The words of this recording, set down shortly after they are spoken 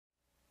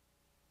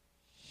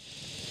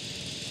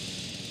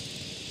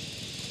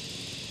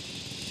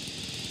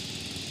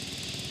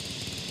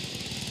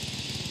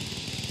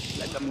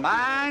The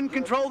mind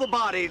control the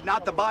body,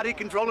 not the body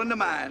controlling the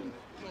mind.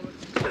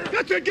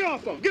 That's it, get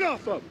off of him, get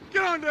off of him.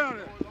 Get on down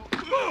there.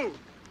 Move,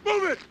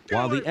 move it.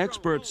 While the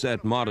experts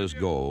set modest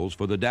goals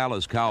for the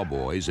Dallas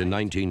Cowboys in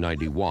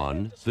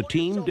 1991, the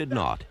team did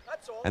not.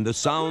 And the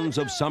sounds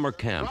of summer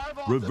camp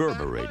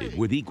reverberated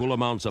with equal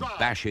amounts of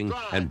bashing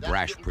and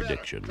brash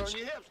predictions.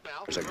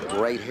 There's a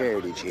great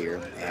heritage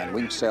here, and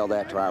we can sell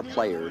that to our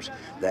players,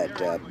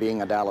 that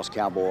being a Dallas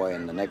Cowboy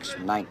in the next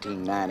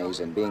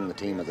 1990s and being the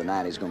team of the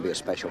 90s is going to be a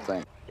special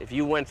thing. If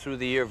you went through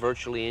the year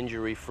virtually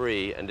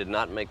injury-free and did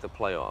not make the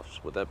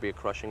playoffs, would that be a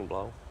crushing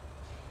blow?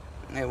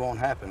 It won't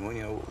happen.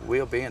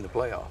 We'll be in the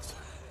playoffs.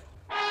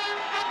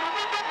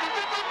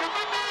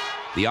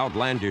 The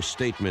outlandish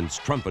statements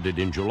trumpeted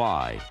in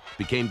July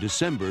became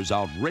December's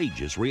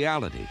outrageous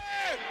reality.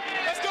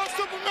 Let's go,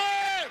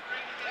 Superman!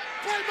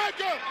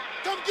 Playmaker!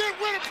 Come get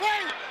with it,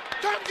 play!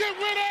 Come get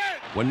with it!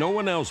 When no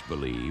one else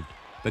believed,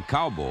 the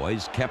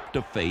Cowboys kept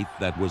a faith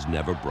that was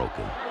never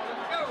broken.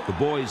 The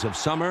boys of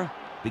summer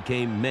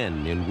became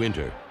men in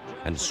winter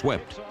and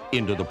swept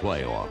into the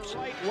playoffs.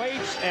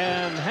 Waits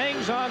and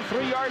hangs on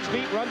 3 yards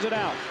deep, runs it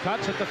out.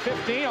 Cuts at the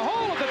 15, a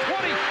hole at the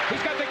 20.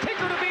 He's got the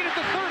kicker to beat at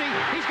the 30.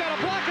 He's got a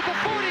block at the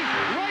 40.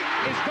 Wright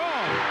is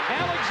gone.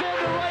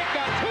 Alexander Wright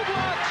got 2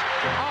 blocks,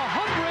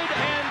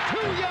 102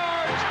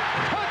 yards,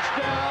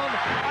 touchdown.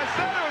 I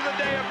said it was a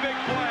day of big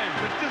plays.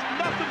 It's just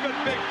nothing but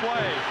big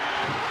plays.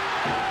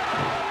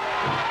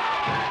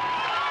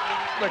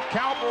 The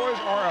Cowboys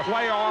are a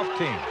playoff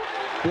team.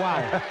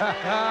 Wow.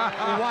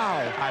 Wow.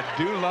 I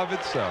do love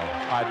it so.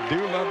 I do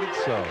love it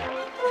so.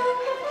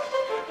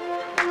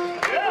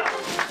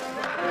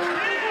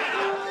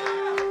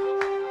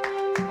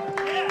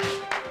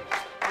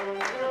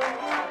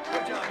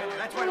 Good job.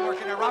 That's way to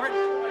work in there, Robert.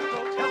 Good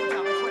job.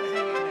 That's way to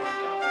hang in there.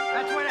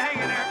 That's way to hang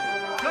in there.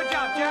 Good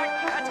job, Jack.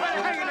 That's way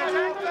to hang in there,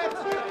 Jack.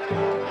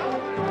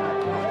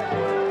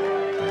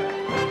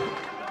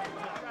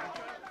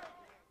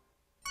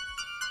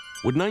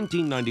 Would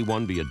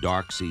 1991 be a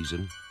dark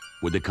season?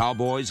 Would the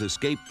Cowboys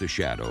escape the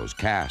shadows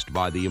cast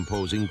by the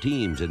imposing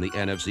teams in the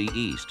NFC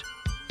East?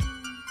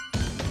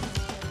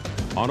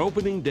 On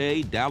opening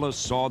day, Dallas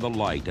saw the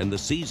light and the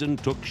season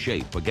took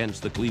shape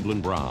against the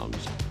Cleveland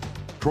Browns.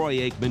 Troy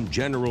Aikman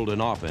generaled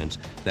an offense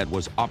that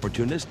was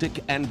opportunistic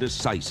and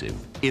decisive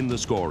in the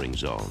scoring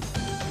zone.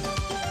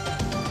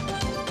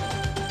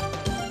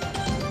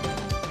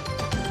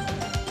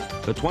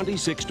 The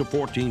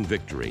 26-14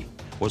 victory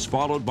was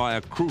followed by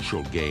a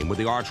crucial game with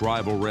the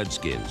arch-rival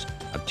Redskins,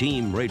 a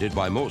team rated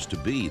by most to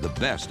be the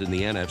best in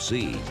the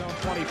NFC. Zone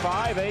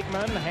 25,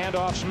 Aikman,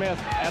 handoff Smith.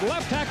 At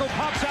left tackle,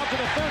 pops out to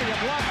the 30, a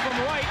block from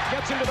Wright,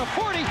 gets into the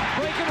 40,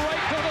 breaking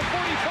right to the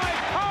 45.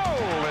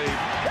 Holy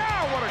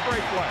cow, what a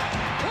great play.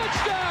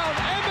 Touchdown,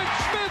 Emmitt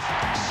Smith,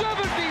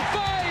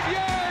 75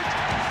 yards.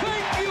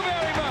 Thank you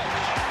very much.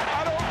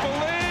 I don't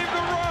believe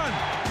the run.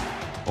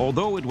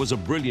 Although it was a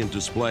brilliant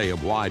display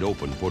of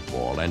wide-open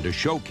football and a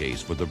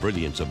showcase for the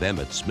brilliance of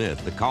Emmitt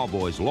Smith, the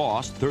Cowboys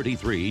lost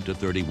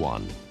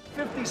 33-31.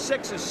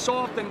 56 is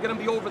soft and going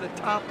to be over the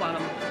top on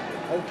him.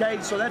 Okay,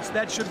 so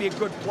that should be a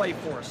good play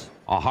for us.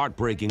 A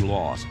heartbreaking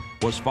loss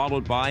was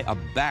followed by a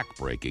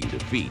back-breaking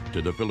defeat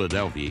to the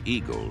Philadelphia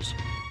Eagles.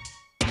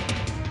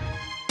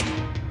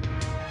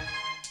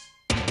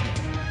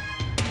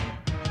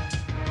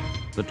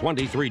 The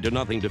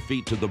 23-0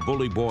 defeat to the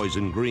Bully Boys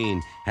in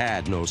green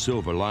had no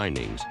silver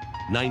linings.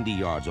 90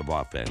 yards of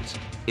offense,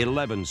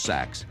 11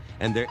 sacks,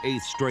 and their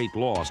 8th straight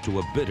loss to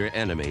a bitter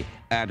enemy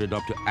added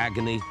up to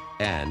agony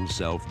and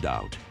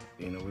self-doubt.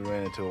 You know, we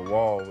ran into a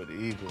wall with the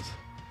Eagles,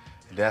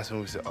 and that's when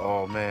we said,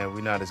 oh man,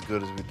 we're not as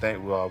good as we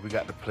think we are. We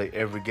got to play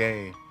every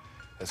game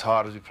as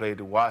hard as we played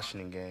the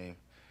Washington game,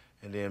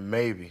 and then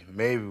maybe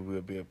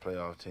we'll be a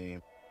playoff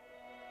team.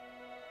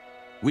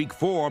 Week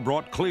 4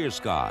 brought clear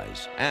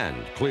skies and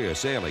clear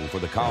sailing for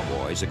the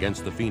Cowboys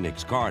against the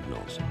Phoenix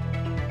Cardinals.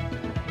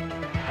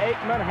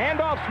 Aikman,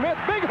 handoff Smith,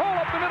 big hole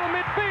up the middle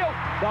midfield.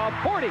 The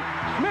 40,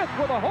 Smith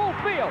with a whole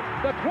field.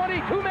 The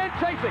 22 men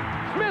chasing.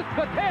 Smith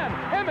the 10,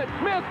 Emmitt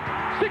Smith,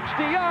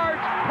 60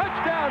 yards,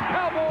 touchdown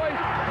Cowboys.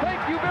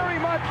 Thank you very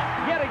much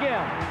yet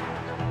again.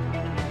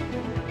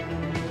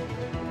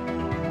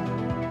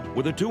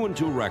 With a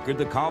 2-2 record,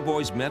 the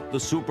Cowboys met the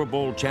Super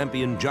Bowl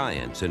champion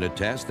Giants in a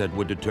test that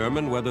would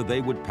determine whether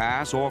they would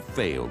pass or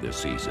fail this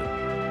season.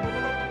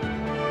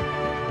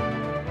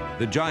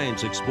 The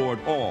Giants explored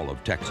all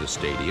of Texas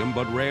Stadium,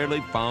 but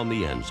rarely found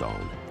the end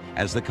zone,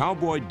 as the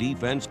Cowboy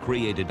defense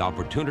created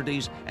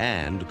opportunities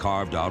and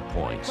carved out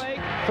points.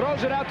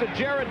 Throws it out to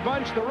Jared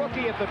Bunch, the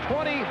rookie at the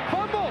 20.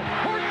 Fumble!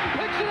 Horton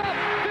picks it up!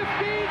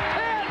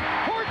 15-10!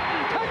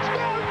 Horton,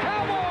 touchdown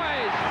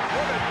Cowboys!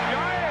 Well, the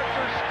Giants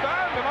are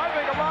stunned, and I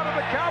think a lot of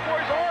the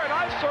Cowboys are, and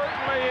I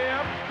certainly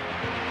am.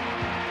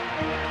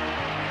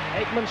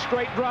 Aikman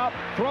straight drop,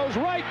 throws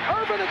right,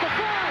 Urban at the 5!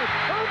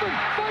 Urban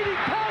fighting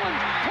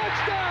Collins,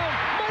 touchdown!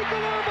 Michael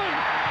Urban!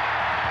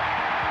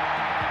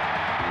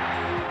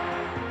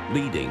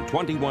 Leading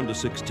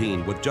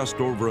 21-16 with just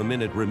over a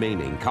minute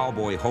remaining,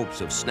 Cowboy hopes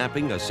of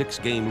snapping a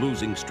 6-game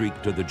losing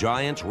streak to the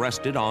Giants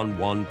rested on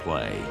one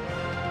play.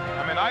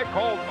 I mean, Ike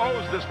Holt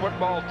owes this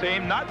football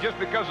team, not just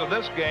because of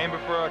this game, but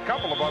for a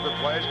couple of other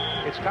plays.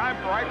 It's time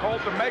for Ike Holt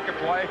to make a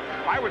play.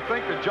 I would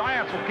think the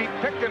Giants will keep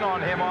picking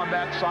on him on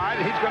that side.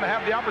 He's going to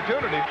have the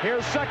opportunity.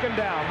 Here's second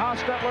down.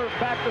 Hostetler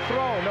back to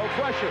throw. No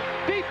pressure.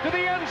 Deep to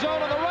the end zone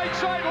on the right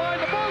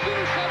sideline. The ball's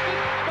intercepted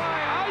by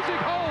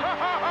Isaac Holt.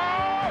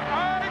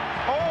 Ike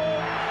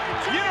Holt.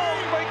 You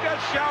don't think that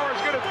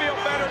shower's going to feel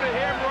better to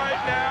him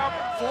right now?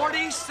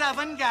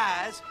 47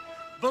 guys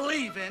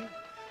believing,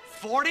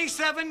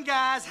 47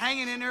 guys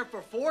hanging in there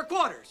for 4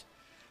 quarters.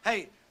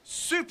 Hey,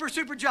 super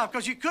job,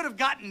 because you could have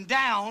gotten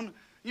down,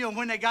 you know,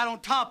 when they got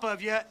on top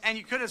of you, and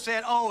you could have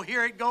said, oh,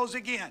 here it goes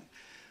again.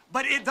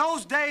 But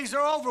those days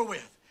are over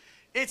with.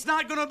 It's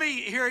not going to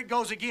be, here it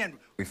goes again.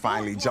 We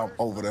finally jump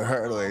over the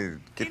hurdle and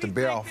get the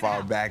bear off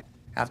our back.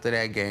 After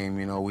that game,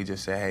 you know, we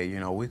just said, hey, you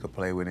know, we could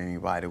play with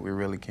anybody. We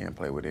really can't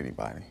play with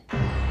anybody.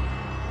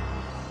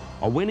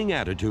 A winning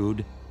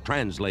attitude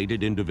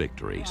translated into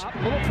victories.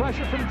 A little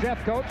pressure from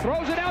Jeffcoat,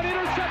 throws it out,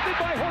 intercepted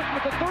by Horton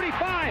at the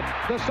 35.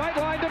 The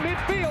sideline to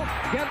midfield,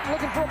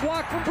 looking for a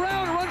block from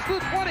Brown, runs to the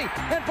 20,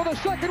 and for the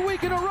second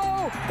week in a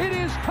row, it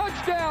is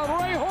touchdown,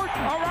 Ray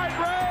Horton. All right,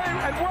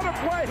 Ray, and what a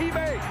play he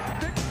made.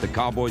 The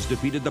Cowboys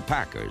defeated the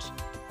Packers,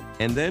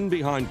 and then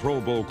behind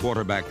Pro Bowl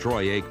quarterback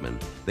Troy Aikman,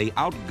 they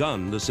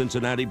outgunned the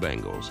Cincinnati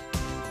Bengals.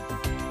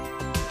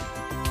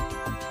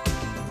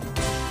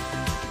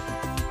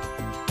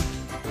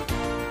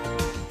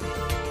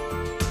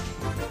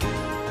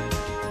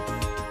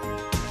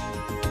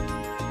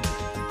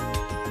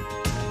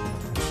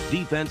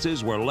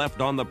 Defenses were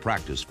left on the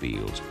practice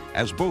fields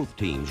as both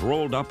teams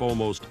rolled up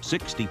almost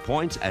 60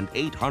 points and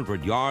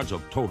 800 yards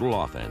of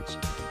total offense.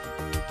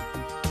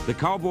 The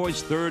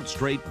Cowboys' third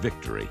straight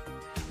victory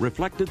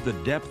reflected the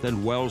depth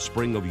and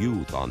wellspring of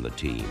youth on the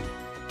team.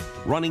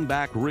 Running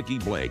back Ricky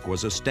Blake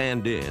was a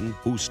stand-in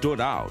who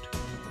stood out.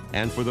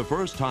 And for the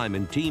first time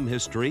in team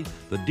history,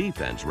 the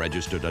defense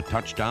registered a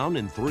touchdown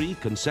in 3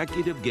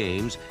 consecutive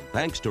games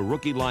thanks to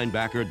rookie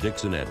linebacker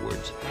Dixon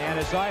Edwards. And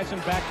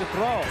Esiason back to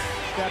throw.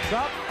 Steps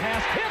up,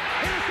 pass hit,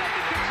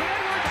 intercepted Dixon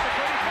Edwards at the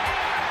 35.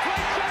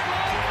 Great shot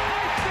line,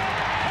 nice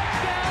step,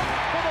 touchdown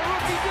for the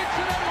rookie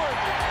Dixon Edwards.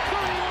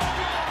 31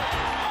 yards.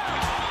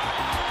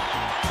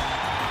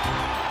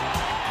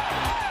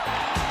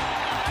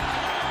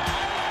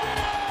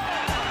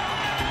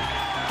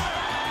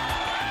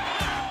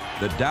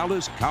 The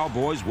Dallas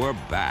Cowboys were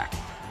back,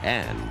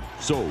 and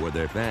so were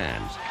their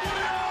fans.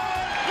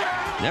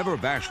 Never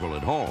bashful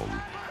at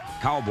home,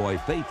 Cowboy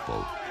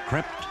faithful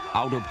crept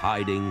out of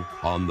hiding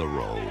on the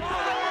road.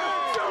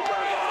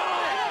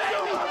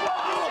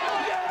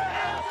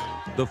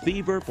 The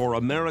fever for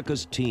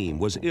America's team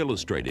was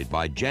illustrated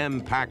by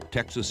jam-packed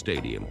Texas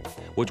Stadium,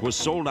 which was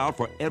sold out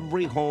for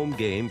every home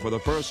game for the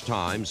first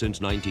time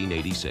since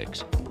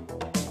 1986.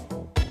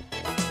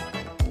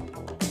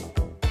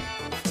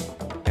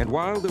 And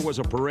while there was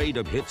a parade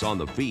of hits on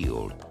the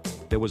field,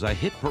 there was a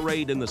hit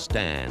parade in the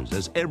stands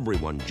as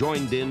everyone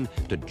joined in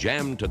to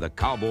jam to the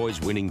Cowboys'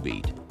 winning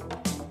beat.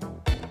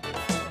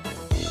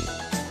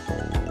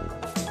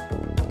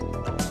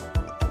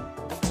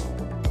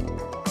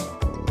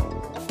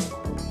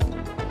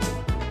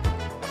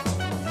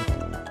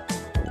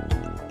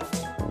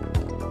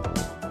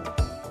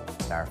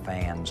 Our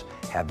fans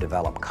have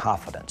developed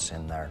confidence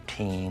in their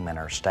team and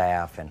our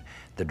staff and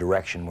the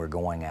direction we're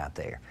going out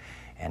there.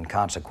 And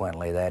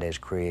consequently, that has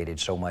created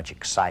so much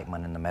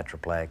excitement in the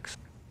Metroplex.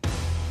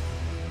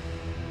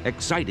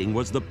 Exciting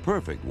was the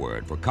perfect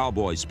word for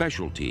Cowboy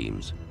special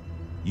teams,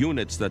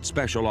 units that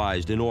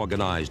specialized in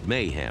organized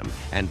mayhem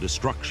and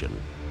destruction.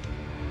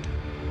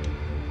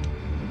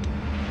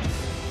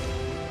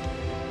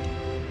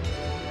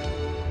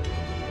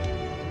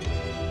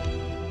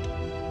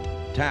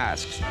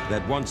 Tasks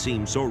that once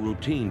seemed so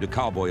routine to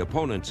Cowboy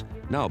opponents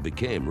now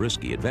became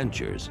risky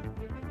adventures.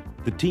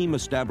 The team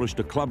established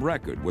a club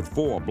record with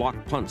 4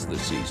 blocked punts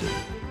this season.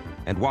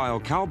 And while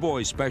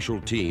Cowboy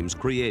special teams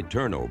create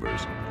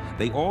turnovers,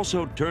 they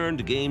also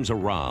turned games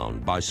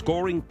around by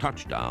scoring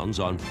touchdowns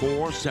on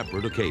 4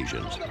 separate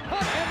occasions.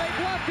 And they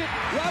blocked it.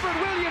 Robert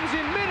Williams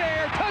in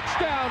midair.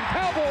 Touchdown,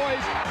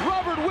 Cowboys.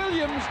 Robert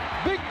Williams,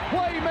 big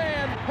play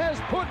man, has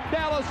put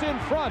Dallas in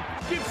front.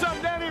 Get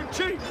something down here,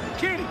 Chief.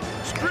 Kenny,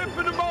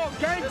 stripping the ball.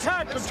 Gang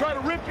tackle. Try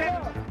to rip it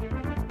out.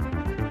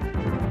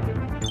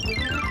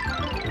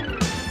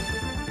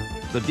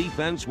 The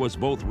defense was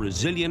both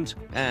resilient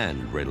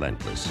and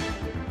relentless.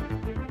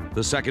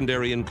 The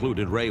secondary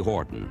included Ray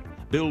Horton,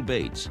 Bill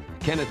Bates,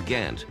 Kenneth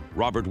Gant,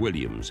 Robert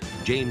Williams,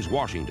 James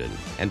Washington,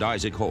 and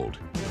Isaac Holt.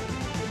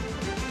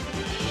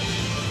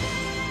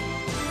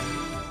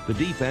 The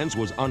defense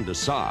was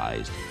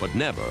undersized, but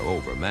never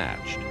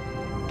overmatched.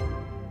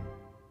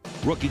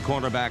 Rookie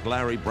cornerback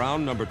Larry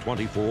Brown, number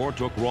 24,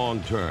 took wrong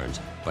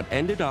turns, but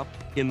ended up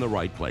in the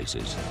right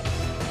places.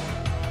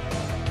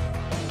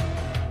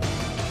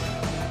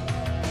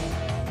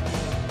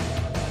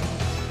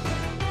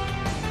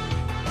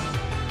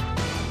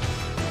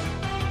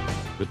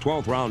 The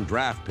 12th round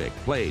draft pick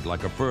played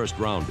like a first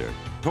rounder,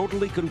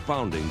 totally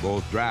confounding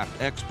both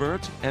draft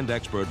experts and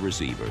expert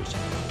receivers.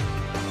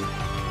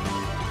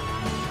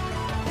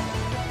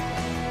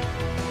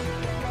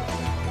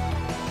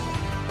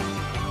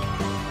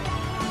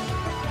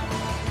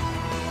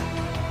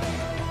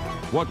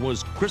 What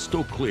was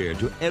crystal clear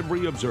to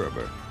every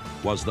observer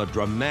was the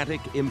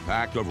dramatic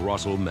impact of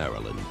Russell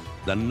Maryland,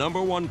 the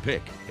 #1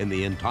 pick in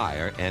the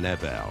entire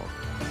NFL.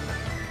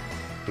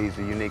 He's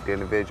a unique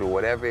individual.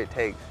 Whatever it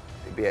takes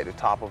to be at the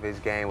top of his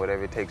game,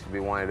 whatever it takes to be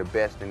one of the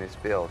best in his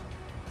field,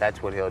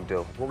 that's what he'll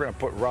do. We're going to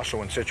put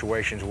Russell in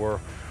situations where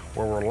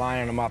we're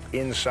lining him up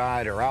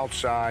inside or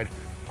outside,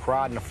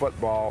 prodding the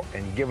football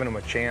and giving him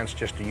a chance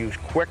just to use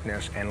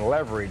quickness and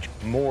leverage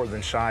more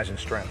than size and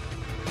strength.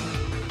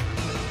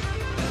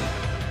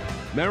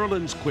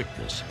 Maryland's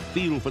quickness,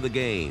 feel for the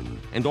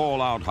game, and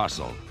all-out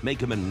hustle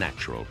make him a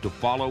natural to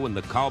follow in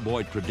the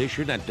Cowboy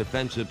tradition at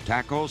defensive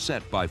tackle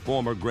set by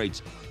former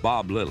greats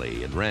Bob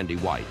Lilly and Randy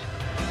White.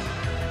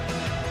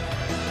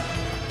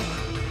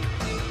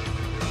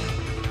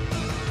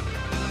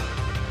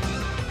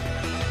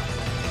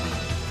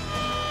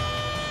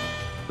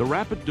 The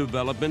rapid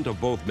development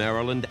of both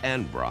Maryland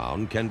and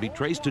Brown can be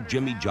traced to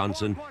Jimmy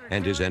Johnson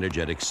and his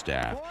energetic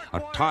staff,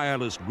 a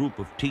tireless group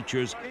of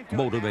teachers,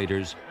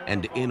 motivators,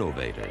 and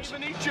innovators.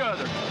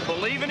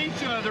 Believe in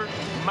each other,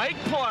 make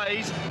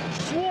plays,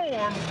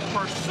 swarm,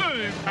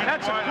 pursue. And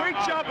that's a great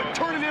job of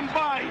turning in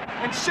body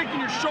and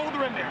sinking your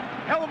shoulder in there.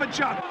 Hell of a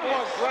job.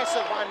 More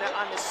aggressive on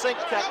the sink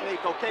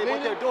technique, okay?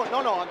 What they're doing.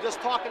 No, I'm just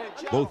talking in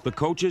general. Both the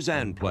coaches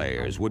and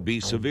players would be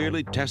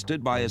severely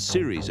tested by a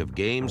series of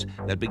games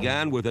that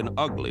began with an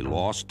ugly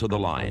loss to the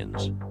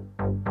Lions.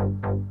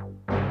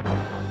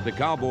 The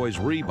Cowboys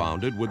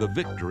rebounded with a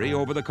victory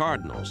over the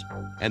Cardinals,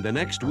 and the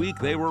next week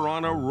they were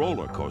on a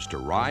roller coaster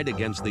ride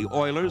against the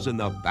Oilers in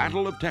the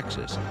Battle of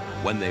Texas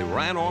when they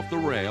ran off the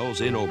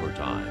rails in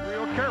overtime.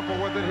 Real careful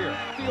with it here.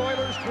 The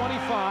Oilers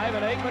 25,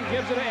 and Aikman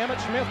gives it to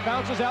Emmitt Smith,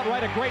 bounces out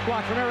right, a great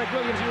block from Eric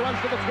Williams. He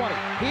runs to the 20.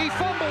 He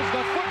fumbles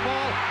the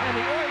football, and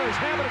the Oilers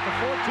have it at the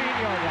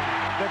 14-yard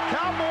line. The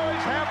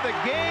Cowboys have the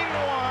game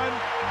won,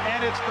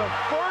 and it's the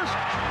first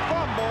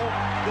fumble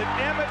that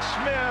Emmitt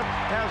Smith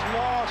has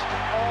lost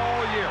all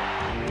year.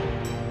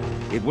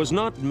 It was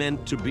not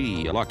meant to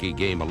be a lucky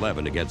Game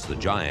 11 against the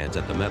Giants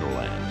at the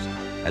Meadowlands,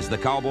 as the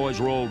Cowboys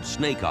rolled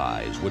snake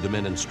eyes with the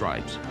men in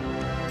stripes.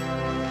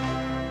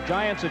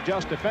 Giants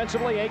adjust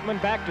defensively.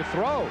 Aikman back to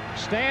throw.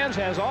 Stands,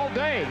 has all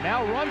day.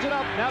 Now runs it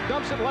up. Now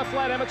dumps it left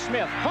flat. Emmitt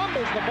Smith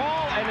fumbles the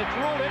ball, and it's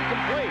ruled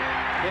incomplete.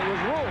 It was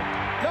ruled.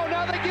 No,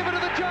 now they give it to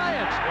the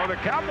Giants. Well, the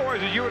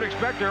Cowboys, as you would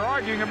expect, they're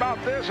arguing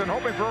about this and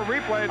hoping for a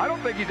replay. I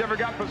don't think he's ever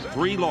got possession.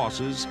 3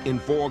 losses in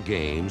 4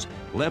 games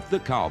left the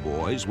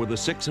Cowboys with a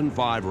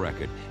 6-5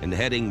 record and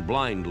heading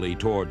blindly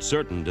toward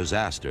certain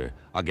disaster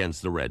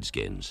against the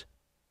Redskins.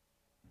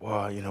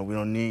 Well, you know, we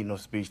don't need no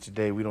speech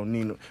today. We don't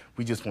need no,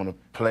 we just want to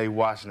play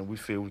Washington. We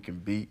feel we can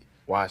beat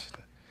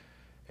Washington.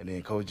 And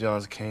then Coach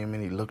Johnson came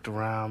in, he looked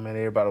around, man,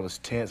 everybody was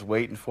tense,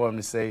 waiting for him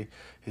to say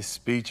his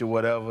speech or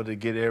whatever to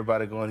get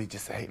everybody going. He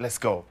just said, hey, let's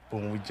go.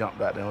 Boom, we jumped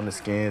out there on the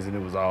skins, and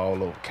it was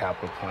all over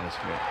capital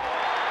punishment.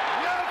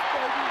 Yes,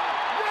 baby,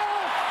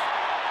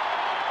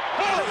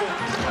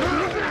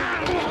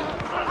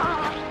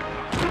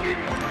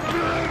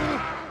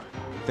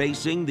 yes!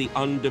 Facing the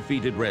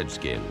undefeated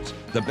Redskins,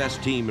 the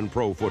best team in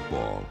pro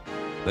football,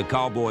 the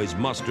Cowboys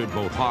mustered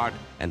both heart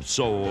and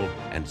soul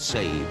and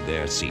saved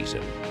their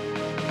season.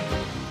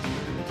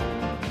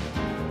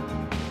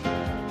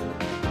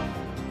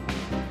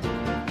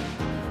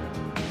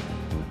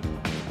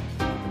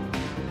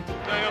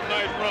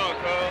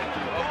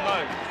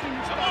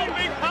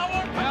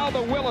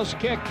 Willis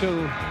kick to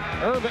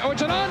Irvin. Oh,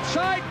 it's an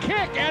onside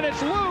kick, and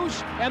it's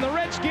loose. And the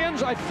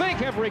Redskins, I think,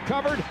 have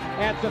recovered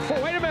at the 4.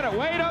 Wait a minute.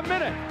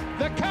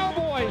 The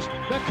Cowboys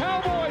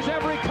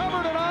have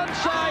recovered an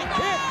onside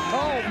kick.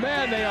 Oh,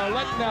 man, they are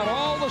letting out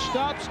all the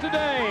stops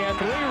today. And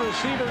 3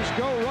 receivers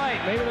go right.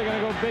 Maybe they're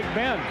going to go Big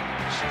Ben.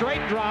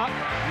 Straight drop,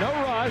 no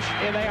rush,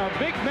 and they are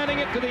Big Benning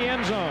it to the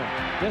end zone.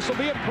 This will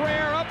be a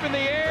prayer up in the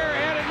air,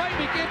 and it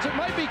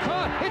might be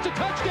caught. It's a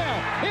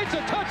touchdown. It's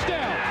a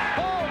touchdown.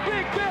 Oh,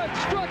 Big Ben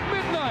struck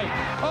midnight.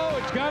 Oh,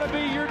 it's got to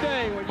be your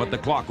day. But the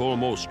clock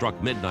almost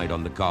struck midnight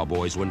on the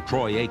Cowboys when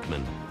Troy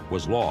Aikman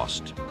was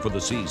lost for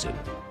the season.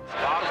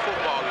 A lot of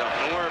football left.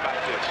 Don't worry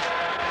about this.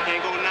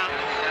 Can't go now.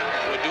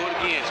 We'll do it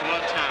again some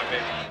other time,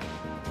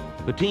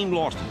 baby. The team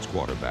lost its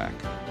quarterback,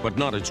 but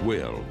not its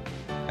will,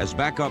 as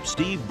backup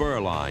Steve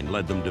Berline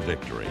led them to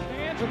victory.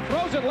 And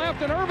throws it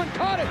left, and Irvin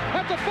caught it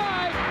at the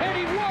 5, and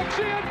he walks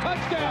in,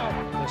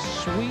 touchdown. The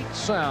sweet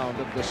sound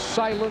of the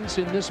silence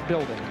in this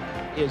building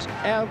is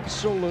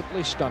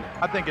absolutely stunning.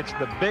 I think it's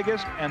the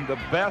biggest and the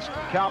best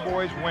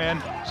Cowboys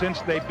win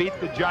since they beat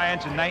the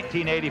Giants in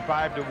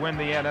 1985 to win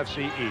the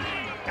NFC East.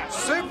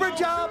 Super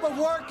job of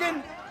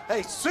working.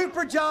 Hey,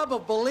 super job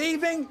of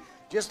believing,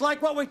 just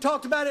like what we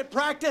talked about at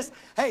practice.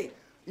 Hey,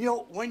 you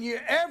know, when you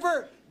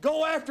ever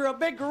go after a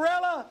big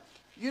gorilla,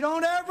 you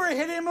don't ever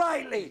hit him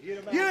lightly. You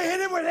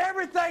hit him with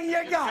everything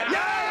you got.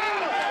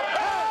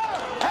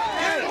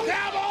 Hey,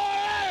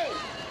 Cowboys!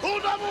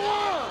 Who's number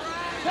 1?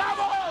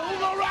 Cowboys, who's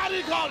gonna ride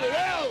his car?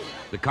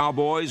 The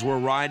Cowboys were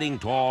riding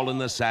tall in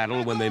the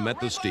saddle when they met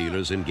the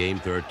Steelers in Game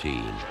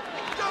 13.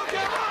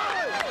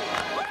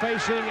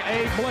 facing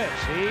a blitz.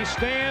 He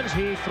stands,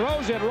 he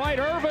throws it right.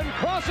 Irvin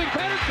crossing,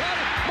 pattern,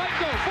 might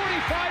go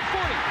 45,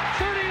 40,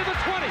 30 to the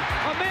 20.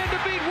 A man to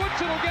beat.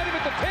 Woodson will get him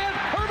at the 10.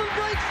 Irvin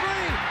breaks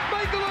free.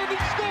 Michael Irvin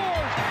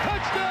scores.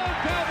 Touchdown,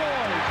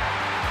 Cowboys.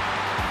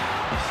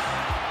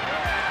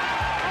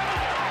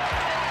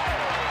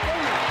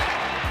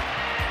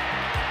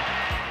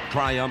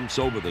 Triumphs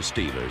over the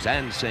Steelers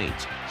and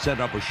Saints set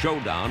up a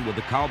showdown with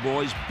the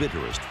Cowboys'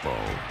 bitterest foe.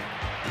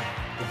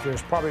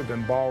 There's probably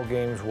been ball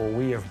games where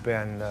we have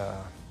been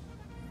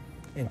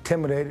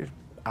intimidated,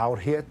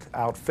 out-hit,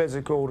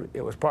 out-physical.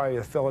 It was probably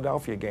the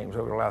Philadelphia games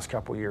over the last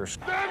couple of years.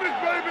 Damn it,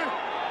 baby!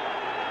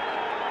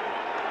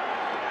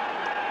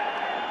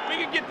 We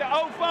can get the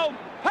 0-4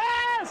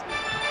 pass!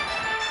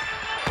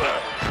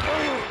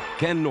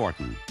 Ken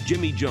Norton,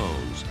 Jimmy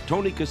Jones,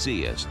 Tony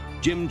Casillas,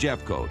 Jim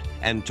Jeffcoat,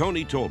 and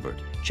Tony Tolbert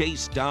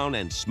chased down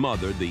and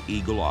smothered the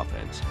Eagle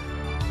offense.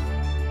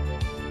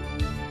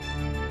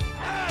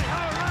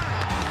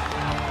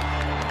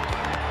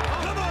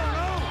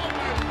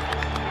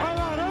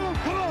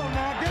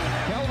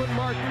 Kelvin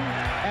Martin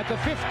at the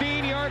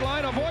 15-yard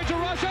line avoids a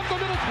rush up the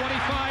middle,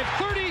 25,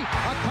 30,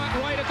 a cut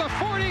right at the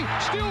 40,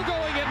 still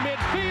going at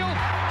midfield.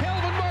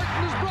 Kelvin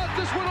Martin has brought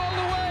this one all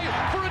the way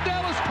for a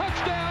Dallas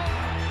touchdown.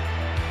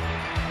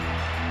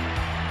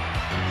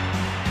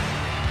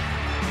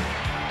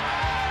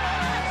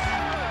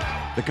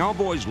 The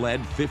Cowboys led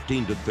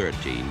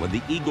 15-13 when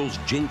the Eagles'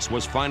 jinx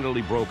was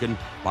finally broken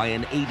by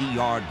an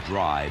 80-yard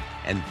drive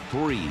and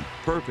 3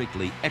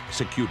 perfectly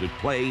executed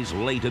plays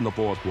late in the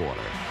fourth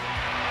quarter.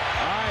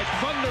 All right,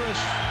 thunderous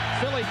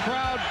Philly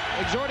crowd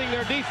exhorting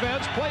their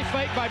defense. Play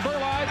fake by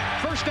Burline.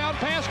 First down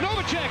pass,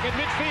 Novacek at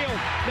midfield.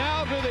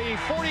 Now to the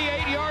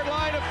 48-yard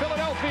line of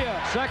Philadelphia.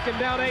 Second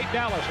down 8,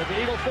 Dallas. At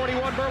the Eagle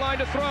 41, Burline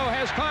to throw.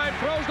 Has time,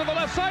 throws to the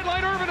left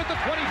sideline. Irvin at the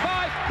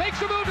 25. Makes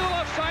a move to the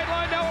left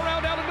sideline. Now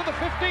around out into the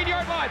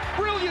 15-yard line.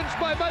 Brilliance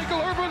by Michael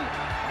Irvin.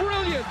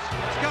 Brilliance.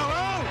 Let's go.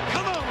 Oh,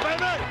 come on,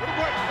 baby. Put it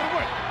away. Put it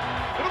away.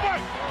 Put it away.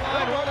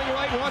 Line rolling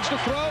right, wants to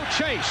throw.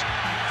 Chase.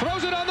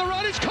 Throws it on the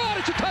run. It's caught.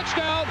 It's a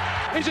touchdown.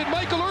 Is it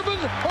Michael Irvin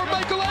or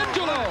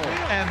Michelangelo?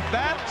 And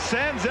that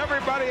sends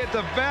everybody at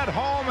the vet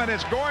home, and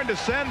it's going to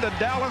send the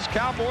Dallas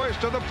Cowboys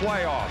to the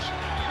playoffs.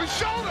 We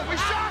showed it. We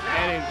shot it.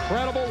 An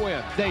incredible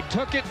win. They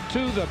took it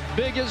to the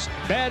biggest,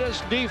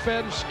 baddest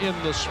defense in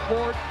the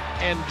sport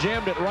and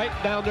jammed it right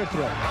down their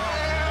throat.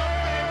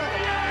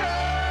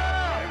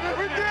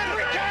 We did it.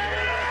 We came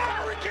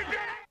in. We kicked it.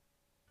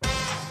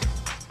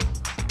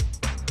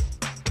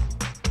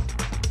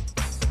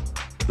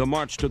 The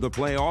march to the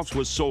playoffs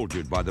was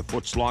soldiered by the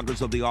foot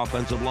sloggers of the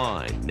offensive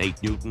line: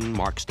 Nate Newton,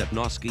 Mark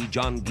Stepnoski,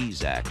 John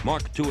Gizak,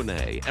 Mark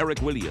Tuanay,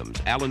 Eric Williams,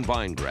 Alan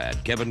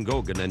Weingrad, Kevin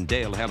Gogan, and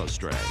Dale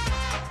Hellestray.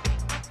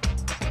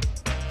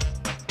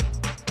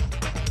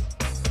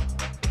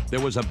 There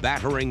was a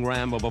battering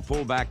ram of a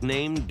fullback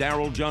named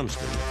Darrell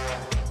Johnston.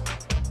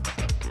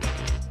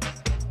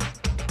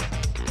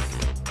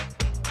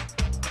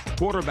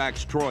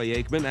 Quarterbacks Troy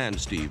Aikman and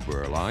Steve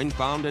Burline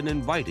found an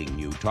inviting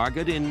new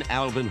target in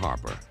Alvin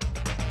Harper.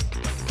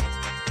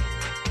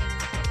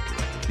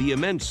 The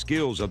immense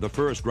skills of the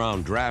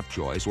first-round draft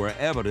choice were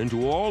evident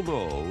to all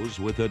those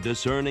with a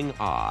discerning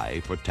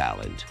eye for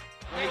talent.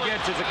 He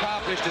gets as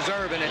accomplished as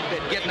Irvin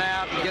at getting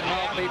out and getting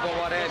off people,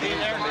 what have you. He's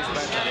going to be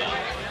special.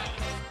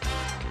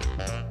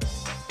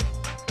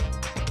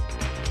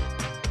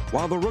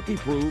 While the rookie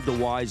proved a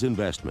wise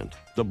investment,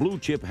 the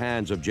blue-chip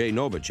hands of Jay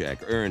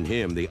Novacek earned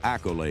him the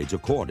accolades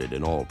accorded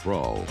in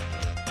All-Pro.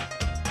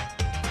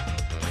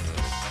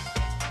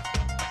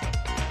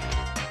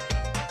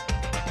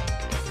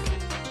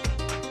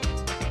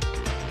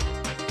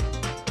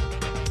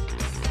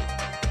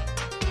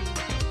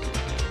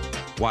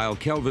 While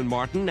Kelvin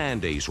Martin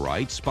and Ace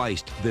Wright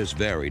spiced this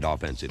varied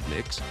offensive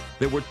mix,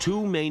 there were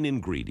 2 main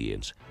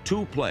ingredients,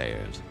 2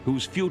 players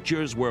whose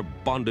futures were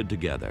bonded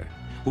together,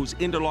 whose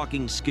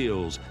interlocking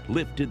skills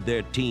lifted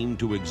their team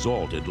to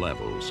exalted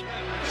levels.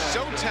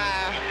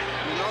 Showtime.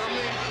 You know what I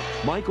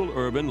mean? Michael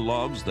Irvin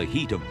loves the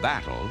heat of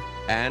battle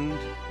and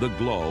the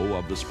glow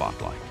of the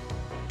spotlight.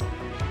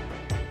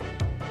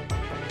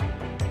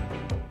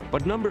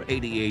 But number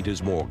 88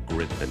 is more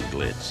grit than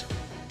glitz,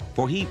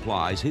 for he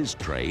plies his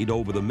trade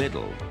over the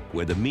middle,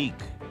 where the meek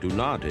do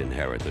not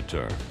inherit the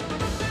turf.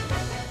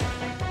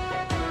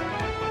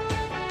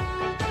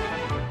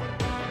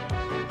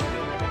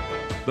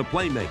 The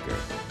playmaker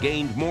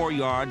gained more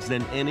yards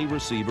than any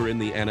receiver in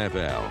the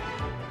NFL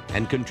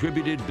and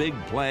contributed big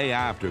play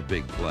after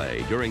big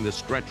play during the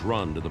stretch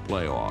run to the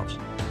playoffs.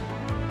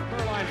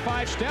 Burline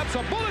 5 steps,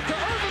 a bullet to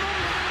Irvin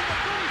over the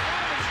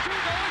 35 and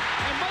still going,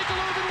 and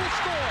Michael Irvin will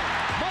score.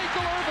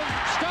 Michael Irvin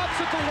stops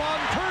at the 1,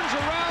 turns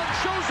around,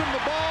 shows him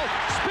the ball,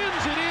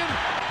 spins it in,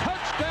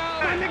 touchdown.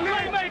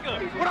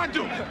 What I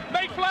do?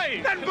 Make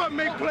plays. Nothing but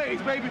make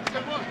plays, baby.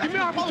 Give me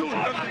an opportunity.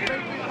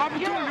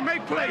 Opportunity to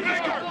make plays.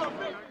 Let's go.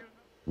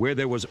 Where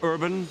there was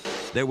Irvin,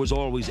 there was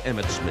always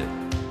Emmitt Smith,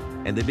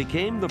 and they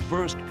became the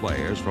first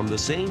players from the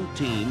same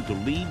team to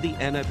lead the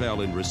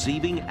NFL in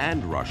receiving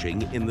and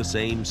rushing in the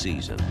same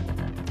season.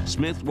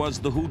 Smith was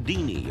the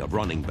Houdini of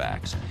running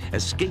backs,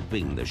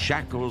 escaping the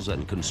shackles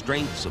and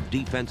constraints of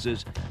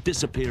defenses,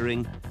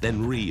 disappearing,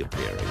 then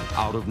reappearing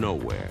out of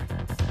nowhere.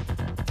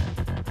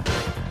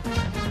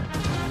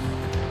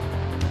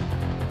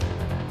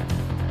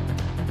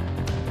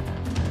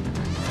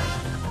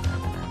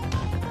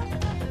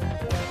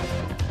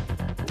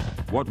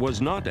 What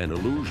was not an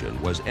illusion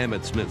was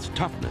Emmitt Smith's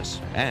toughness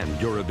and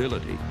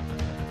durability.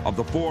 Of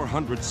the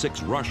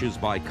 406 rushes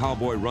by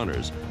Cowboy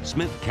runners,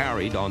 Smith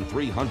carried on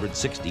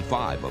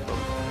 365 of them.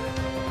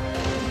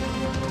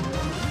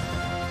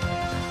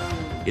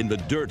 In the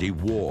dirty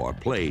war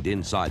played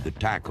inside the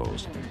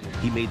tackles,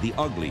 he made the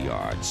ugly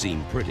yards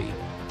seem pretty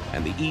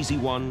and the easy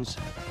ones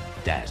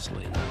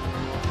dazzling.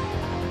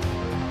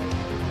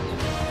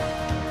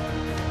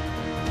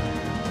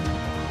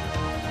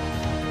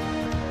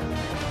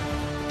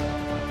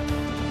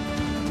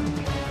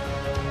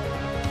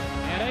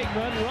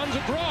 Runs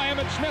a draw.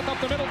 Emmitt Smith up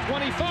the middle,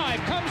 25.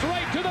 Comes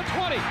right to the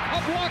 20.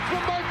 A block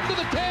from Martin to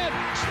the 10.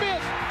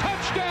 Smith,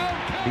 touchdown.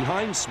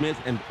 Behind Smith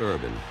and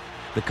Urban,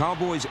 the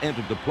Cowboys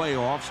entered the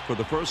playoffs for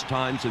the first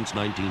time since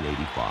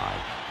 1985.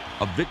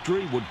 A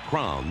victory would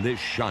crown this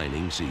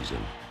shining season.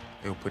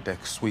 It'll put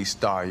that sweet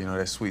star, you know,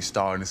 that sweet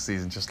star in the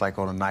season, just like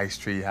on a nice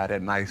tree, you have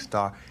that nice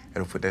star.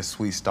 It'll put that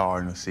sweet star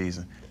in the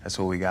season. That's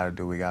what we got to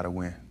do. We got to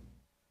win.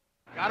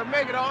 Got to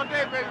make it all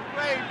day, baby.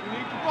 Play. We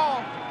need the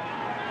ball.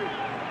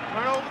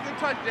 Turnovers and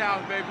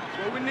touchdowns, baby. That's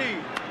what we need.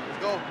 Let's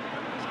go.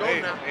 Let's go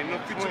now. Ain't no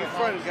feet to the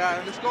front,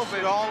 guys. Let's go,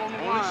 baby. All on the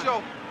line. On the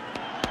show.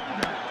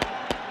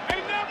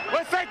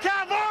 What's that,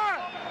 Cowboys?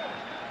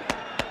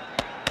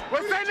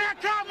 What's that now,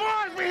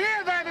 Cowboys? We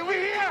here, baby. We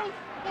here.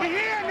 We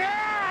here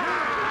now.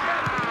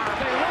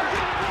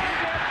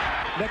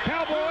 The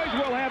Cowboys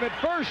will have it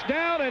first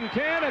down and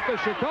 10 at the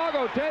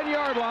Chicago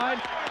 10-yard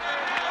line.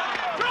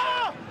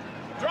 Draw!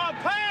 Draw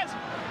pass!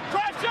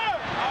 Pressure!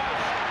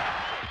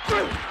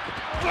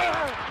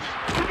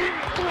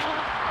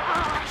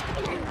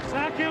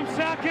 Sack him,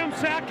 sack him,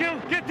 sack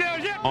him. Get there,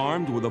 yeah.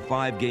 Armed with a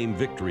 5-game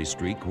victory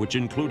streak, which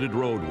included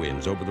road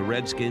wins over the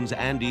Redskins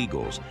and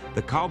Eagles,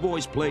 the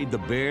Cowboys played the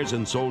Bears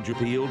in Soldier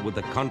Field with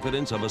the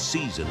confidence of a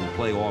seasoned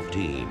playoff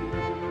team.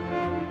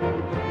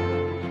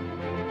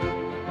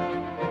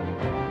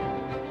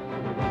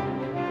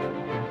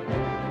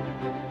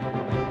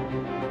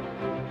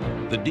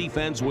 The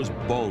defense was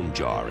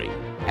bone-jarring,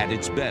 at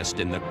its best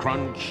in the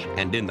crunch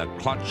and in the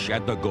clutch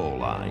at the goal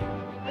line.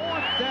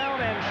 4th down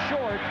and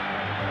short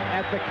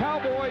at the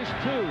Cowboys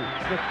 2,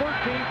 the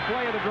 13th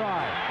play of the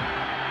drive.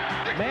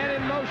 Man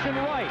in motion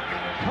right,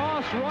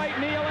 toss right,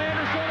 Neil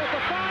Anderson at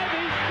the 5,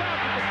 he's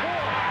stopped at the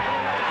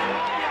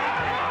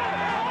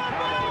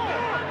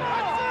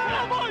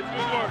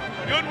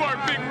 4. Good work,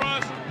 Big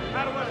Russ.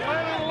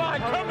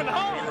 Coming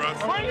home,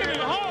 bringing it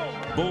home.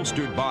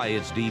 Bolstered by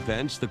its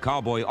defense, the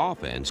Cowboy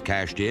offense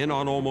cashed in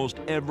on almost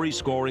every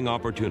scoring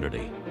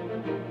opportunity.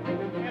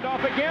 And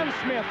off again,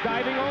 Smith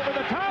diving over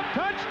the top.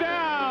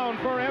 Touchdown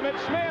for Emmitt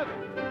Smith.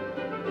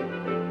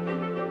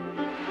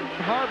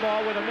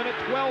 Harbaugh with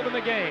 1:12 in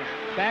the game.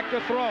 Back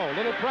to throw.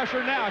 Little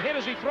pressure now. Hit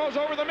as he throws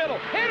over the middle.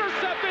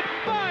 Intercepted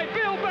by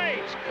Bill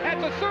Bates at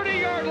the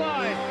 30-yard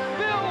line.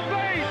 Bill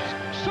Bates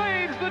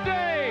saves the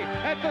day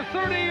at the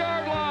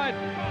 30-yard line.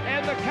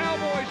 And the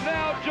Cowboys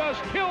now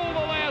just kill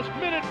the last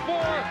minute 4,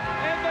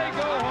 and they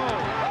go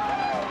home.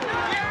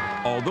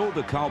 Although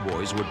the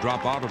Cowboys would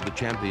drop out of the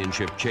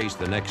championship chase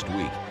the next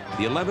week,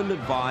 the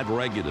 11-5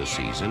 regular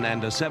season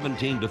and a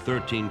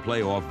 17-13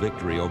 playoff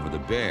victory over the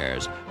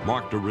Bears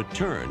marked a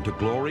return to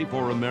glory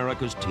for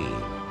America's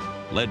team.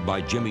 Led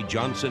by Jimmy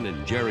Johnson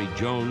and Jerry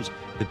Jones,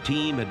 the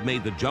team had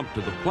made the jump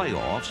to the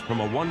playoffs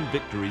from a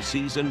 1-victory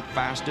season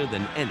faster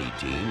than any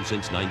team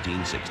since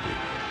 1960.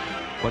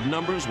 But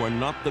numbers were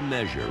not the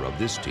measure of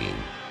this team,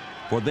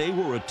 for they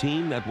were a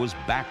team that was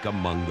back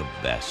among the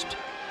best,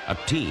 a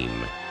team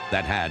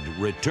that had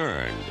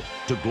returned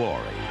to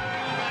glory.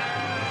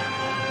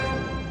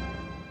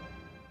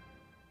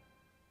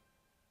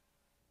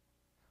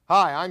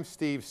 Hi, I'm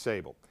Steve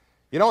Sable.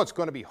 You know, it's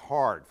going to be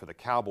hard for the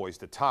Cowboys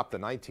to top the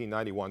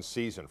 1991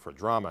 season for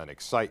drama and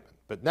excitement,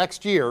 but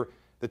next year,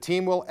 the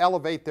team will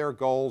elevate their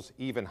goals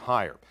even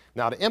higher.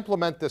 Now, to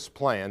implement this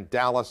plan,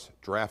 Dallas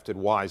drafted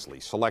wisely,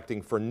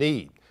 selecting for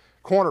need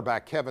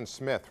cornerback Kevin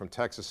Smith from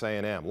Texas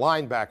A&M,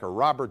 linebacker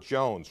Robert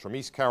Jones from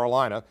East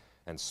Carolina,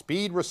 and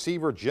speed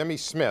receiver Jimmy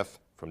Smith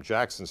from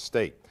Jackson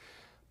State.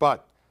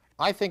 But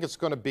I think it's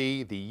going to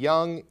be the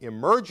young,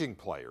 emerging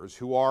players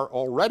who are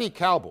already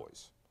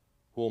Cowboys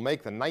who will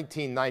make the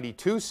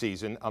 1992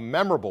 season a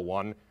memorable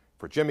one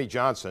for Jimmy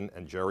Johnson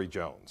and Jerry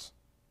Jones.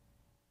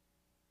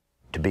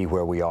 To be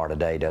where we are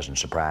today doesn't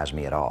surprise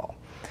me at all.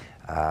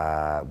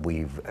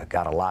 We've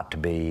got a lot to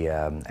be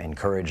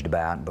encouraged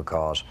about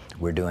because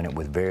we're doing it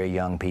with very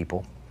young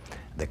people.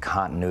 The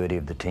continuity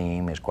of the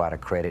team is quite a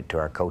credit to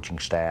our coaching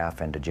staff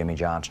and to Jimmy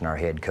Johnson, our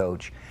head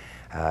coach.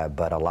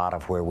 But a lot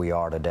of where we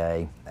are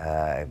today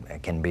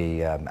can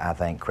be, I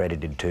think,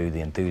 credited to the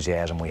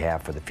enthusiasm we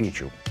have for the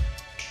future.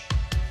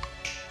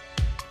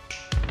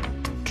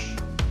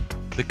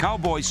 The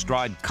Cowboys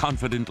stride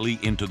confidently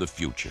into the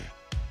future.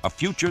 a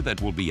future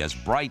that will be as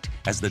bright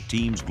as the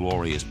team's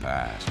glorious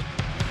past.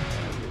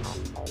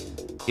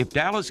 If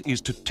Dallas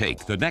is to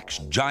take the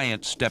next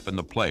giant step in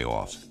the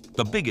playoffs,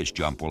 the biggest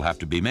jump will have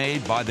to be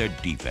made by their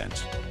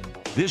defense.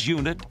 This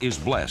unit is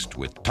blessed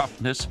with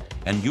toughness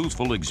and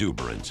youthful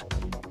exuberance,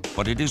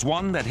 but it is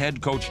one that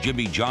head coach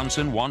Jimmy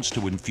Johnson wants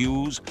to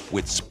infuse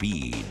with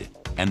speed,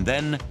 and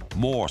then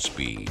more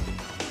speed.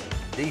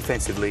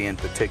 Defensively in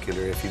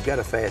particular, if you've got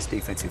a fast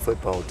defensive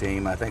football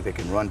team, I think they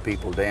can run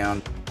people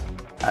down.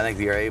 I think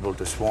they are able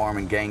to swarm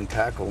and gang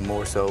tackle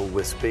more so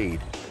with speed.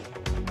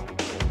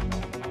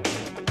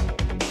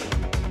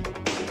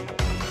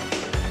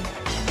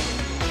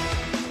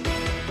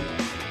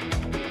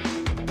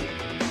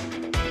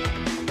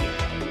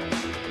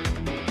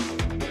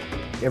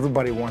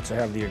 Everybody wants to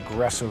have the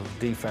aggressive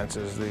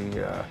defenses,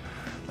 the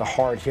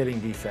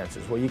hard-hitting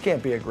defenses. Well, you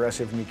can't be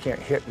aggressive and you can't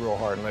hit real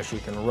hard unless you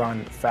can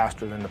run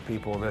faster than the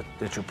people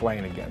that you're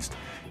playing against.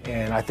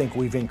 And I think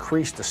we've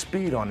increased the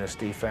speed on this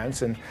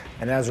defense, and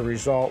as a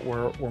result,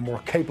 we're more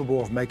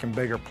capable of making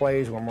bigger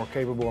plays, we're more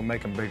capable of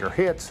making bigger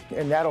hits,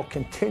 and that'll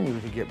continue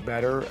to get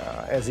better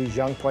as these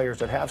young players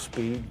that have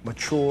speed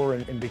mature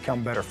and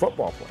become better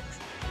football players.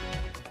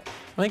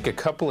 I think a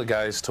couple of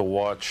guys to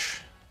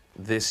watch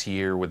this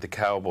year with the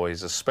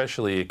Cowboys,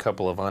 especially a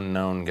couple of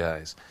unknown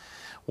guys.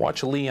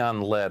 Watch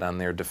Leon Lett on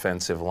their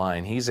defensive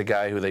line. He's a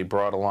guy who they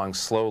brought along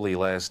slowly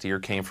last year,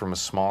 came from a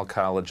small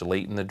college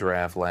late in the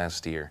draft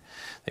last year.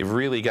 They've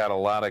really got a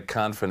lot of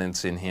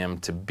confidence in him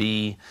to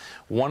be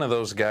one of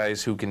those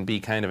guys who can be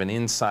kind of an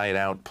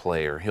inside-out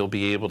player. He'll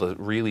be able to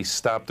really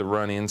stop the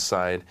run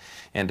inside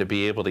and to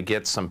be able to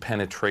get some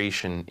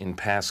penetration in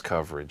pass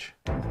coverage.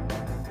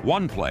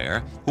 One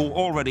player who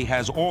already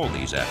has all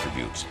these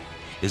attributes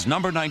is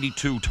number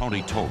 92,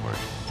 Tony Tolbert.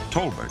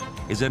 Tolbert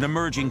is an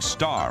emerging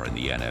star in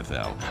the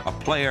NFL, a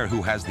player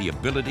who has the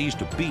abilities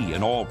to be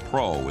an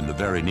all-pro in the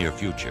very near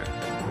future.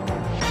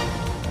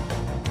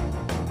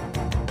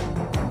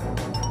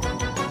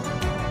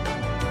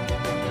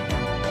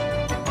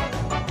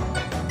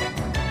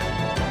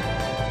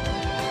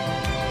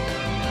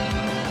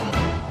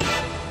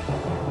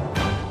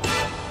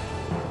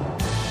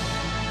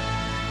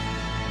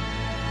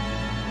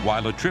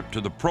 While a trip to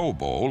the Pro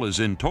Bowl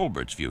is in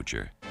Tolbert's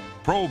future,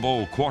 Pro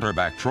Bowl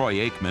quarterback Troy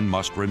Aikman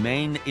must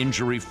remain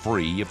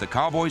injury-free if the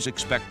Cowboys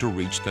expect to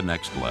reach the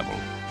next level.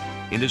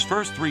 In his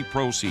first 3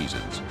 pro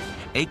seasons,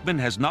 Aikman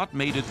has not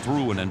made it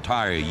through an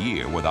entire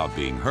year without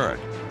being hurt.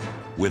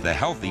 With a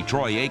healthy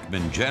Troy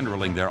Aikman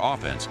generaling their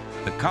offense,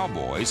 the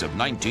Cowboys of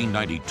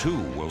 1992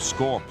 will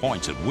score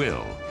points at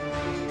will.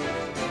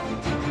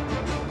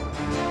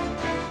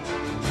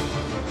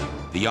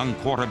 The young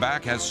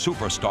quarterback has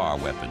superstar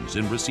weapons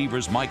in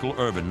receivers Michael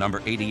Irvin,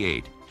 number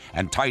 88,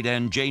 and tight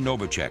end Jay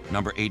Novacek,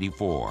 number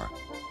 84.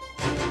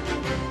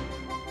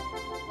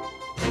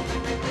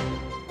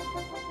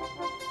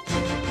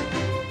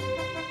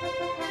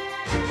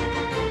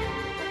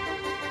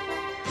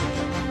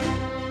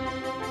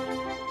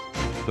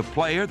 The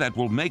player that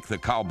will make the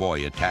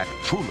Cowboy attack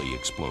truly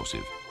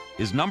explosive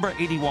is number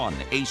 81,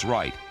 Ace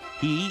Wright.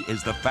 He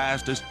is the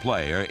fastest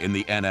player in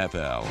the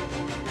NFL,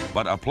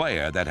 but a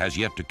player that has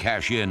yet to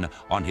cash in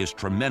on his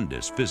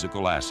tremendous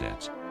physical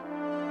assets.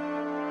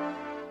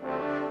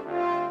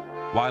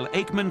 While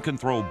Aikman can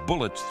throw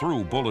bullets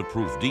through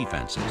bulletproof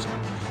defenses,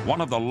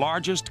 one of the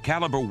largest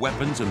caliber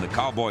weapons in the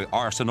Cowboy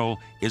arsenal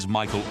is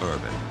Michael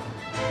Irvin.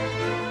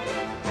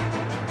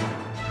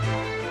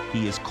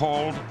 He is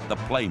called the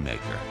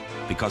playmaker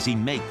because he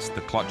makes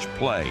the clutch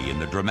play in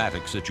the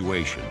dramatic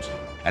situations.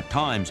 At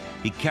times,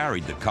 he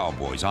carried the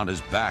Cowboys on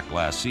his back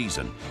last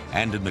season,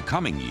 and in the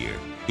coming year,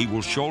 he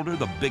will shoulder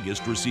the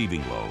biggest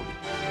receiving load.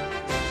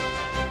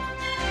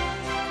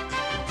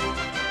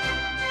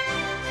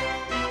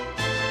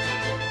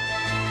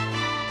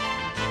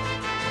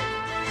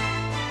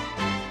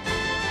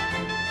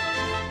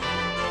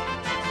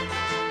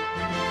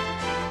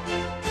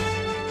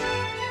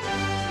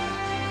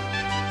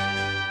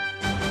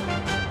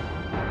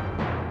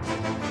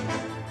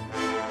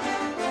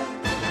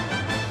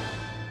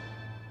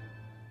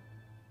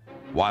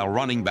 While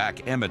running back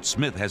Emmitt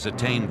Smith has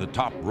attained the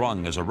top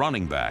rung as a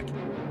running back,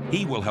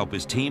 he will help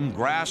his team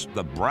grasp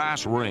the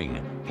brass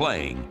ring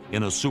playing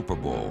in a Super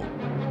Bowl.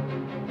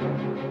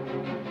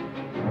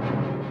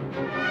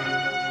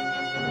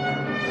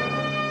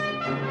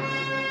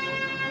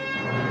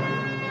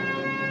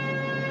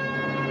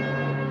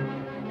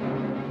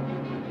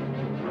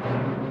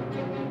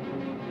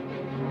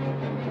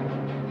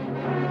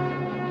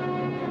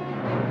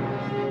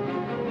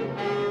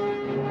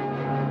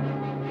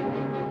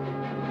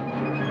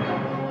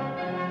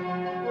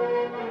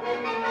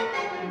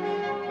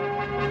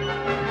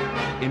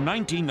 In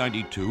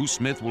 1992,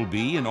 Smith will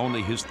be in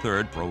only his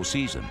 3rd pro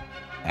season,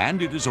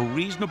 and it is a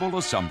reasonable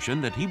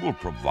assumption that he will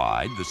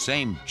provide the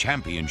same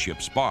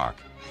championship spark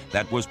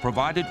that was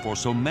provided for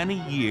so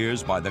many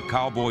years by the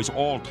Cowboys'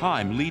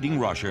 all-time leading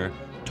rusher,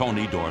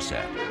 Tony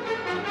Dorsett.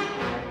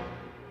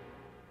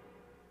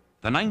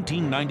 The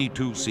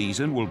 1992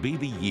 season will be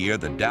the year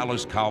the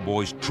Dallas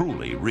Cowboys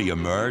truly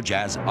re-emerge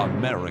as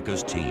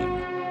America's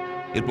team.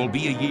 It will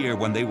be a year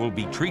when they will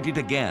be treated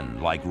again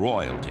like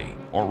royalty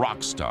or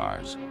rock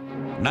stars.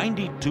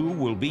 92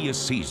 will be a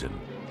season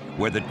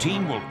where the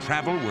team will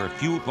travel where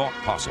few thought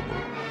possible,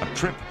 a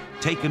trip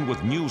taken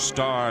with new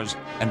stars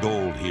and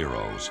old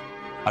heroes,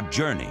 a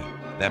journey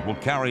that will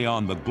carry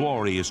on the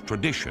glorious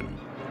tradition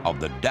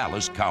of the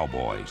Dallas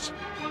Cowboys.